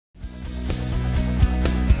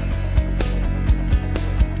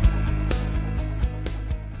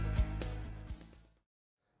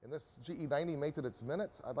this GE90 maintenance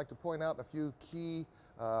minute, I'd like to point out a few key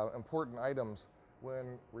important items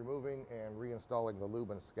when removing and reinstalling the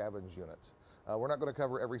Lube and Scavenge unit. We're not going to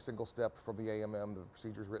cover every single step from the AMM. The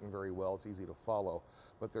procedure's written very well. It's easy to follow,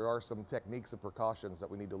 but there are some techniques and precautions that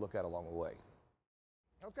we need to look at along the way.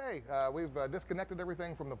 Okay, we've disconnected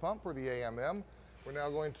everything from the pump or the AMM. We're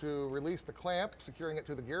now going to release the clamp, securing it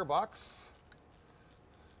to the gearbox.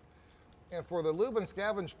 And for the Lube and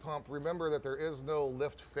Scavenge pump, remember that there is no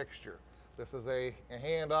lift fixture. This is a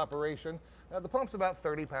hand operation. The pump's about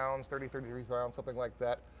 30 pounds, 33 pounds, something like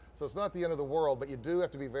that. So it's not the end of the world, but you do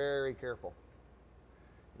have to be very careful.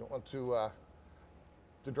 You don't want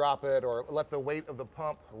to drop it or let the weight of the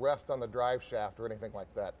pump rest on the drive shaft or anything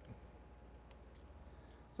like that.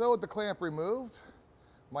 So with the clamp removed,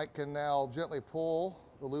 Mike can now gently pull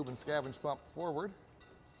the Lube and Scavenge pump forward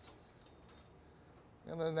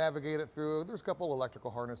and then navigate it through. There's a couple electrical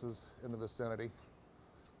harnesses in the vicinity.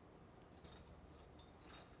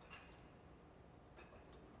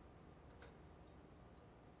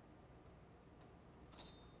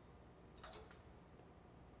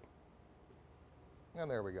 And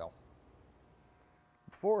there we go.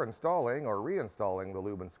 Before installing or reinstalling the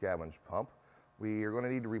Lube and Scavenge pump, we are going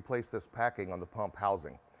to need to replace this packing on the pump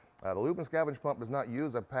housing. The Lube and Scavenge pump does not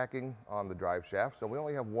use a packing on the drive shaft, so we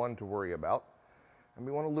only have one to worry about. And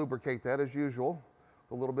we want to lubricate that as usual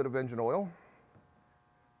with a little bit of engine oil.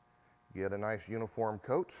 Get a nice uniform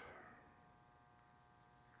coat.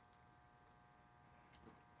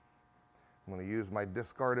 I'm going to use my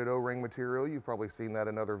discarded O-ring material. You've probably seen that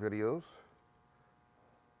in other videos.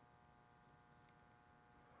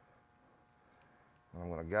 I'm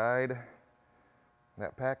going to guide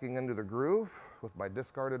that packing into the groove with my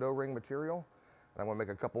discarded O-ring material. And I'm going to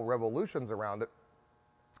make a couple revolutions around it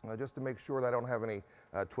just to make sure that I don't have any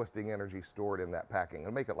twisting energy stored in that packing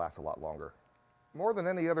and make it last a lot longer. More than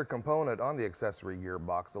any other component on the accessory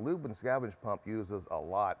gearbox, the Lube and Scavenge pump uses a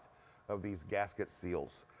lot of these gasket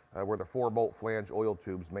seals where the 4-bolt flange oil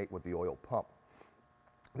tubes mate with the oil pump.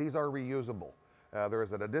 These are reusable. There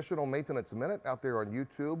is an additional maintenance minute out there on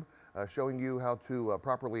YouTube showing you how to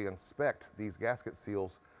properly inspect these gasket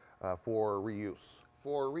seals for reuse.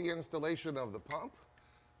 For reinstallation of the pump,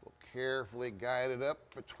 we'll carefully guide it up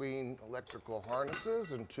between electrical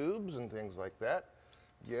harnesses and tubes and things like that.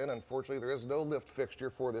 Again, unfortunately, there is no lift fixture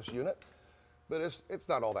for this unit, but it's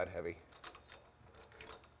not all that heavy.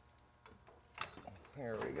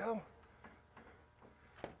 There we go.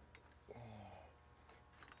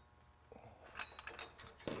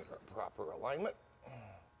 Get our proper alignment.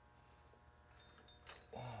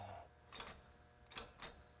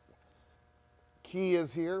 Key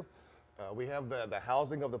is here. We have the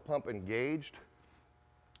housing of the pump engaged.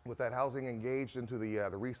 With that housing engaged into the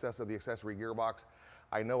recess of the accessory gearbox,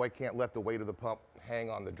 I know I can't let the weight of the pump hang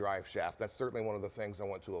on the drive shaft. That's certainly one of the things I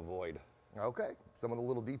want to avoid. Okay, some of the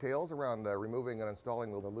little details around removing and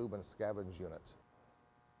installing the Lube and Scavenge unit.